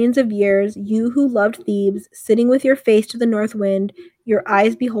spend millions of years, you who loved Thebes, sitting with your face to the north wind, your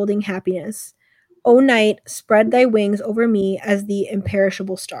eyes beholding happiness. O night, spread thy wings over me as the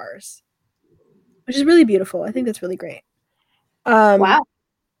imperishable stars." Which is really beautiful. I think that's really great. Wow.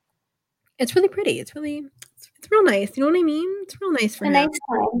 It's really pretty. It's real nice. You know what I mean? It's real nice for him. Nice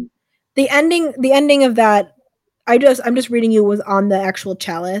time. The ending of that, I'm just reading you, was on the actual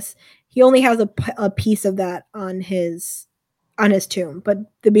chalice. He only has a piece of that on his tomb, but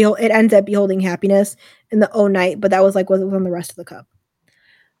it ends at beholding happiness in the O night, but that was like what was on the rest of the cup.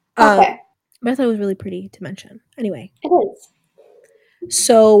 Okay. But I thought it was really pretty to mention. Anyway. It is.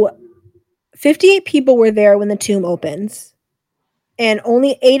 So 58 people were there when the tomb opens, and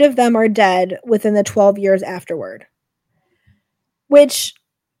only 8 of them are dead within the 12 years afterward. Which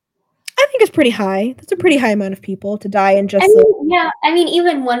I think is pretty high. That's a pretty high amount of people to die in just...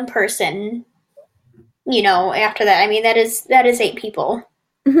 even one person, after that, that is 8 people.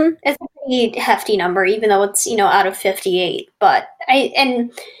 Mm-hmm. It's a pretty hefty number, even though it's, out of 58. But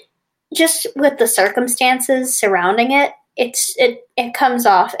just with the circumstances surrounding it, it comes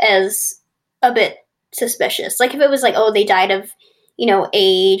off as a bit suspicious. Like if it was like, oh, they died of,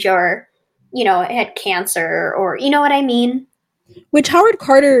 age, or, had cancer, or, you know what I mean? Which Howard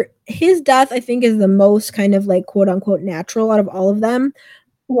Carter, his death, I think, is the most kind of like quote unquote natural out of all of them.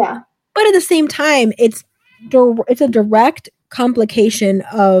 Yeah. But at the same time, it's a direct complication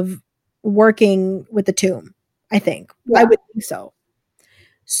of working with the tomb, I think. Yeah. I would think so.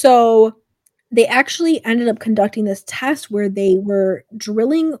 So they actually ended up conducting this test where they were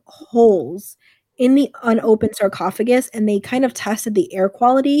drilling holes in the unopened sarcophagus, and they kind of tested the air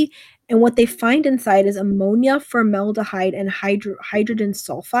quality. And what they find inside is ammonia, formaldehyde, and hydrogen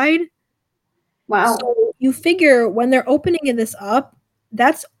sulfide. Wow. So you figure when they're opening this up,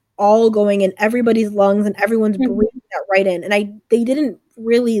 that's all going in everybody's lungs, and everyone's breathing that right in. And they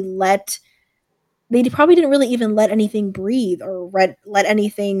probably didn't really even let anything breathe or let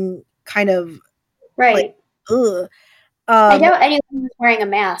anything kind of... Right. Like, ugh. I doubt anyone was wearing a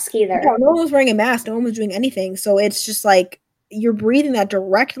mask either. No one was wearing a mask. No one was doing anything. So it's just like you're breathing that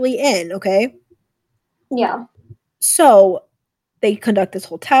directly in, okay? Yeah. So they conduct this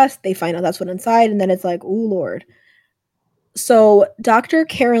whole test. They find out that's what's inside, and then it's like, oh, Lord. So Dr.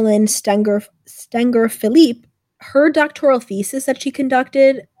 Carolyn Stenger Philippe, her doctoral thesis that she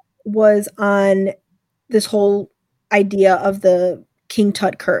conducted was on this whole idea of the King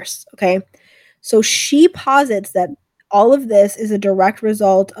Tut curse, okay? So she posits that all of this is a direct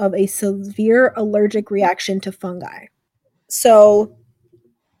result of a severe allergic reaction to fungi. So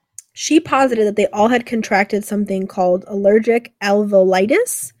she posited that they all had contracted something called allergic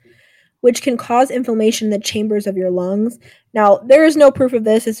alveolitis, which can cause inflammation in the chambers of your lungs. Now, there is no proof of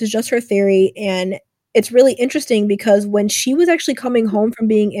this. This is just her theory. And it's really interesting because when she was actually coming home from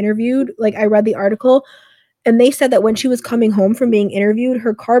being interviewed, like I read the article, and they said that when she was coming home from being interviewed,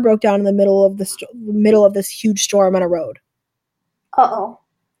 her car broke down in the middle of this huge storm on a road. Uh-oh.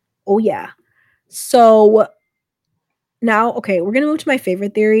 Oh, yeah. So now, okay, we're going to move to my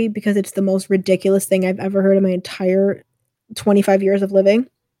favorite theory because it's the most ridiculous thing I've ever heard in my entire 25 years of living.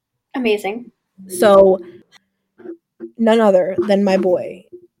 Amazing. So, none other than my boy,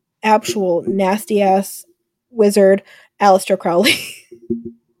 actual nasty-ass wizard, Aleister Crowley.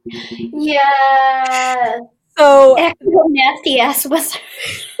 Yes. So, Actual nasty-ass wizard.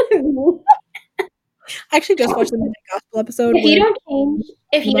 I actually just watched the Midnight Gospel episode.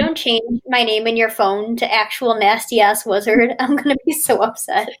 If you don't change my name in your phone to actual nasty-ass wizard, I'm going to be so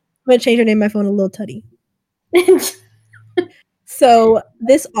upset. I'm going to change her name on my phone to Lil Tutty. So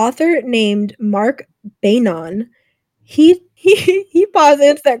this author named Mark Bainon, he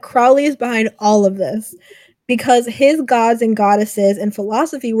posits that Crowley is behind all of this because his gods and goddesses and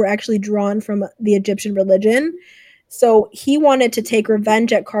philosophy were actually drawn from the Egyptian religion. So he wanted to take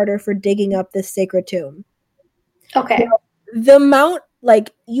revenge at Carter for digging up this sacred tomb. Okay. Now, the amount,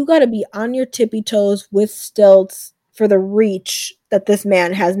 like, you got to be on your tippy toes with stilts for the reach that this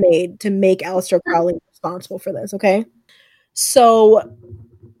man has made to make Aleister Crowley responsible for this, okay? So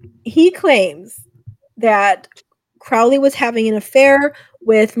he claims that Crowley was having an affair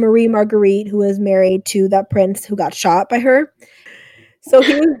with Marie Marguerite, who was married to that prince who got shot by her. So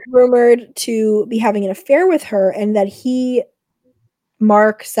he was rumored to be having an affair with her, and that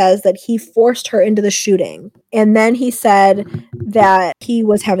Mark says that he forced her into the shooting. And then he said that he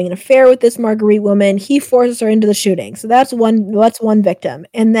was having an affair with this Marguerite woman. He forces her into the shooting. So that's one victim.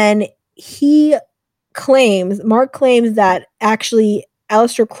 And then Mark claims that actually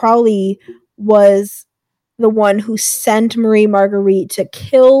Aleister Crowley was the one who sent Marie Marguerite to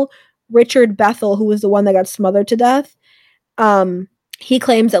kill Richard Bethel, who was the one that got smothered to death. He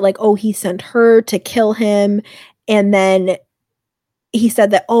claims that, like, he sent her to kill him. And then he said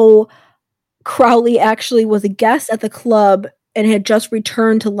that, Crowley actually was a guest at the club and had just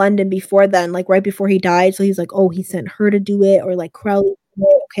returned to London before then, like right before he died. So he's like, he sent her to do it, or like Crowley,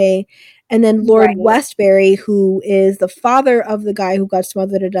 okay. And then Lord Westbury, who is the father of the guy who got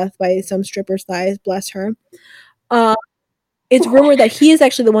smothered to death by some stripper's thighs, bless her. It's rumored that he is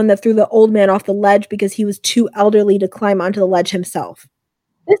actually the one that threw the old man off the ledge because he was too elderly to climb onto the ledge himself.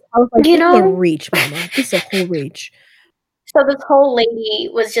 I was like, this is a reach, mama. This is a whole reach. So this whole lady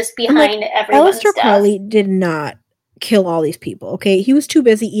was just behind everyone's Aleister Crowley did not kill all these people, okay? He was too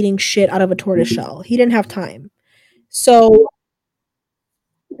busy eating shit out of a tortoise shell. He didn't have time. So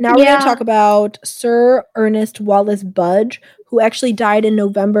now we're going to talk about Sir Ernest Wallace Budge, who actually died in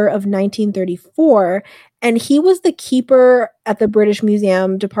November of 1934, and he was the keeper at the British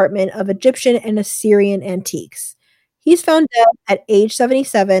Museum Department of Egyptian and Assyrian Antiques. He's found dead at age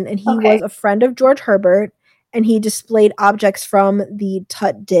 77, and he was a friend of George Herbert, and he displayed objects from the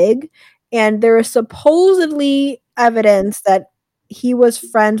Tut dig, and there is supposedly evidence that he was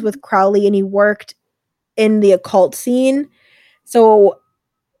friends with Crowley and he worked in the occult scene. So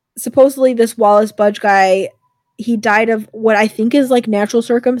supposedly this Wallace Budge guy, he died of what I think is like natural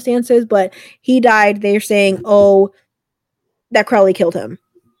circumstances, but he died, they're saying, that Crowley killed him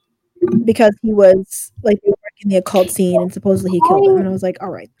because he was like working the occult scene and supposedly he killed him. And I was like, all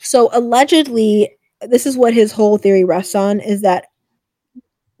right. So allegedly, this is what his whole theory rests on, is that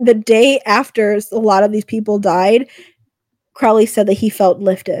the day after a lot of these people died, Crowley said that he felt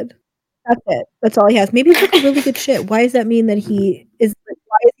lifted. That's it. That's all he has. Maybe he took a really good shit. Why does that mean that why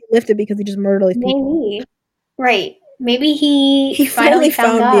is he lifted because he just murdered all these people? Maybe. Right. Maybe he finally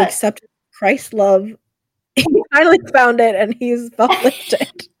found the acceptance of Christ's love. He finally found it and he's felt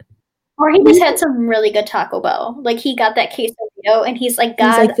lifted. Or he just had some really good Taco Bell. Like, he got that quesadilla and he's like,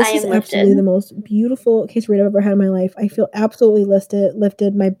 God, this I is am lifted. Absolutely the most beautiful quesadilla I've ever had in my life. I feel absolutely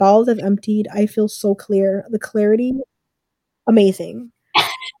lifted. My bowels have emptied. I feel so clear. The clarity, amazing.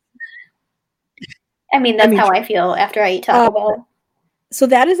 I mean, that's how I feel after I eat Taco Bell. So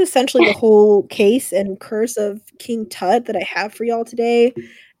that is essentially the whole case and curse of King Tut that I have for y'all today.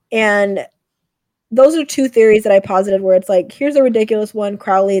 And those are two theories that I posited where it's like, here's a ridiculous one,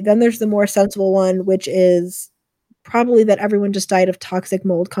 Crowley. Then there's the more sensible one, which is probably that everyone just died of toxic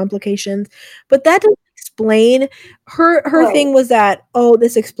mold complications. But that doesn't explain her Right. thing was that, oh,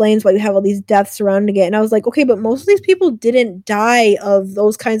 this explains why you have all these deaths surrounding it. And I was like, okay, but most of these people didn't die of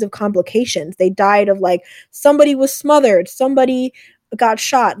those kinds of complications. They died of like somebody was smothered, somebody got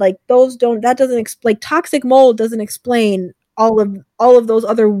shot. Like that doesn't explain, toxic mold doesn't explain all of those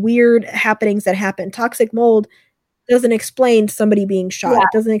other weird happenings that happen. Toxic mold doesn't explain somebody being shot. Yeah. It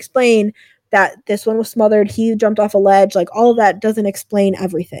doesn't explain that this one was smothered, he jumped off a ledge. Like all of that doesn't explain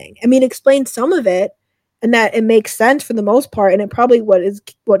everything. I mean, it explains some of it, and that it makes sense for the most part, and it probably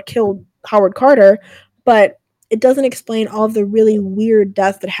what killed Howard Carter, but it doesn't explain all of the really weird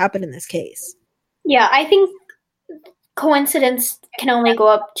deaths that happened in this case. Yeah, I think coincidence can only go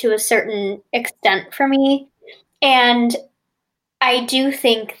up to a certain extent for me. And I do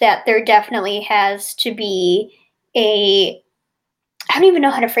think that there definitely has to be I don't even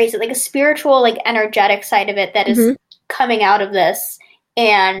know how to phrase it, like a spiritual, like energetic side of it that is coming out of this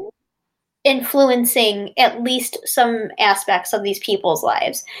and influencing at least some aspects of these people's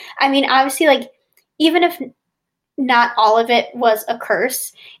lives. I mean, obviously, like, even if not all of it was a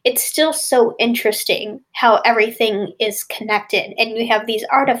curse, it's still so interesting how everything is connected. And you have these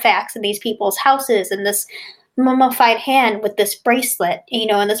artifacts in these people's houses and this mummified hand with this bracelet,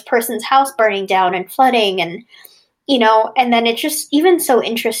 and this person's house burning down and flooding, and and then it's just even so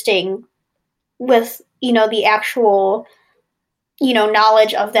interesting with the actual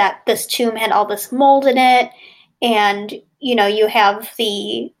knowledge of that this tomb had all this mold in it, and you have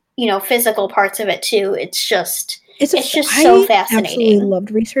the physical parts of it too. It's just so fascinating. I absolutely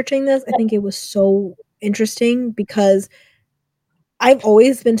loved researching this. I think it was so interesting because I've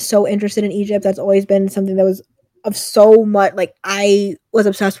always been so interested in Egypt. That's always been something that was of so much, like, I was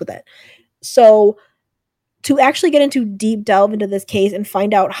obsessed with it. So to actually get into deep delve into this case and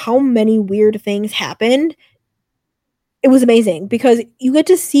find out how many weird things happened, it was amazing because you get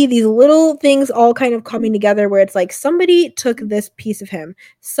to see these little things all kind of coming together where it's like somebody took this piece of him,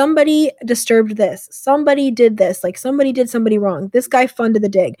 somebody disturbed this, somebody did this, like somebody did somebody wrong, this guy funded the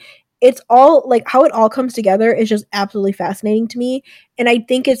dig. It's all like how it all comes together is just absolutely fascinating to me. And I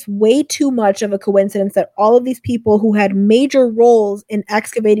think it's way too much of a coincidence that all of these people who had major roles in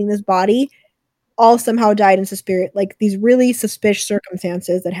excavating this body all somehow died in spirit, like these really suspicious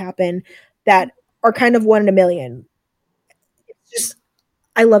circumstances that happen that are kind of 1 in a million. It's just,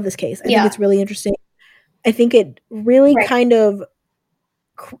 I love this case. I think it's really interesting. I think it really kind of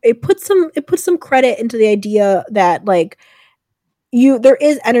it puts some credit into the idea that like there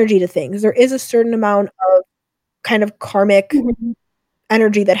is energy to things. There is a certain amount of kind of karmic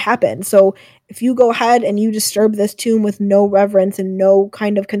energy that happens. So if you go ahead and you disturb this tomb with no reverence and no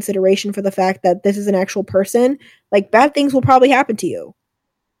kind of consideration for the fact that this is an actual person, like bad things will probably happen to you.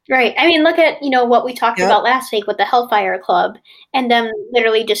 Right. I mean, look at, what we talked about last week with the Hellfire Club and them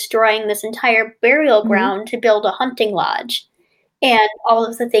literally destroying this entire burial ground to build a hunting lodge and all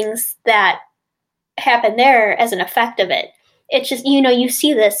of the things that happen there as an effect of it. It's just, you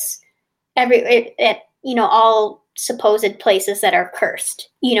see this at all supposed places that are cursed,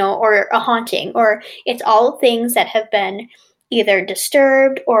 or a haunting, or it's all things that have been either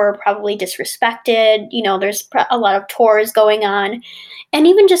disturbed or probably disrespected. There's a lot of tours going on. And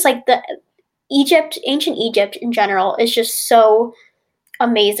even just like ancient Egypt in general is just so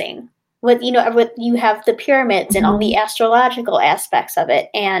amazing. With you have the pyramids and all the astrological aspects of it,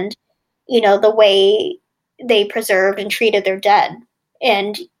 and the way they preserved and treated their dead,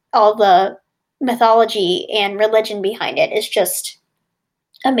 and all the mythology and religion behind it is just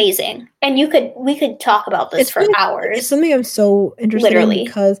amazing. And we could talk about this for hours. It's something I'm so interested in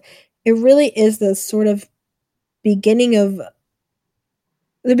because it really is the sort of beginning of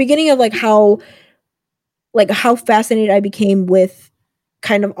like how fascinated I became with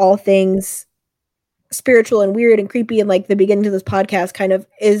kind of all things spiritual and weird and creepy, and like the beginning of this podcast kind of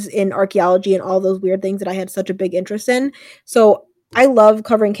is in archaeology and all those weird things that I had such a big interest in. So I love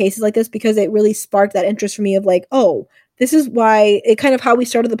covering cases like this because it really sparked that interest for me of like, oh, this is why it kind of how we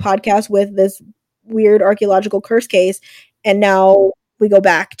started the podcast with this weird archaeological curse case. And now we go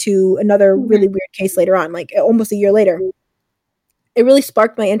back to another really weird case later on, like almost a year later. It really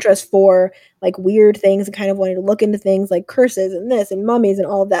sparked my interest for like weird things and kind of wanting to look into things like curses and this and mummies and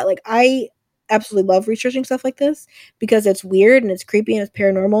all of that. Like I absolutely love researching stuff like this because it's weird and it's creepy and it's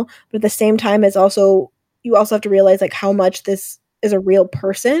paranormal. But at the same time, you also have to realize like how much this is a real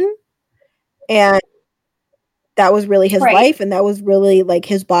person, and that was really his life, and that was really like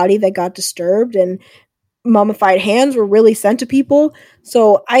his body that got disturbed, and mummified hands were really sent to people.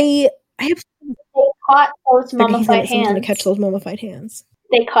 So I have caught those mummified hands. Someone's going to catch those mummified hands.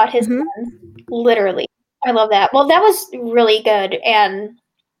 They caught his hands, literally. I love that. Well, that was really good, and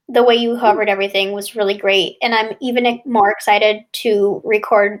the way you covered everything was really great. And I'm even more excited to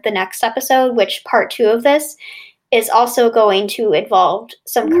record the next episode, which part 2 of this is also going to involve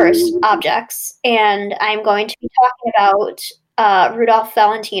some cursed objects. And I'm going to be talking about Rudolph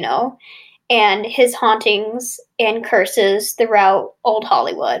Valentino and his hauntings and curses throughout Old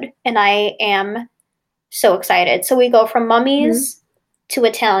Hollywood. And I am so excited. So we go from mummies to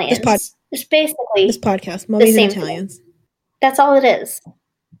Italians. It's basically this podcast, mummies and Italians. Thing. That's all it is.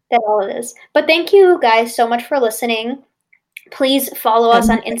 That's all it is. But thank you guys so much for listening. Please follow us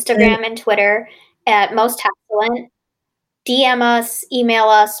on Instagram and Twitter at Most Taxcellent. DM us, email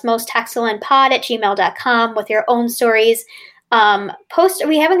us, mosttaxcellentpod@gmail.com with your own stories. We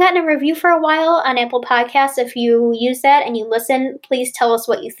haven't gotten a review for a while on Apple Podcasts. If you use that and you listen, please tell us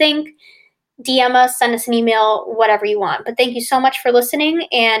what you think. DM us, send us an email, whatever you want. But thank you so much for listening,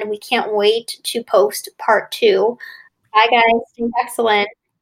 and we can't wait to post part 2. Bye, guys. Stay excellent.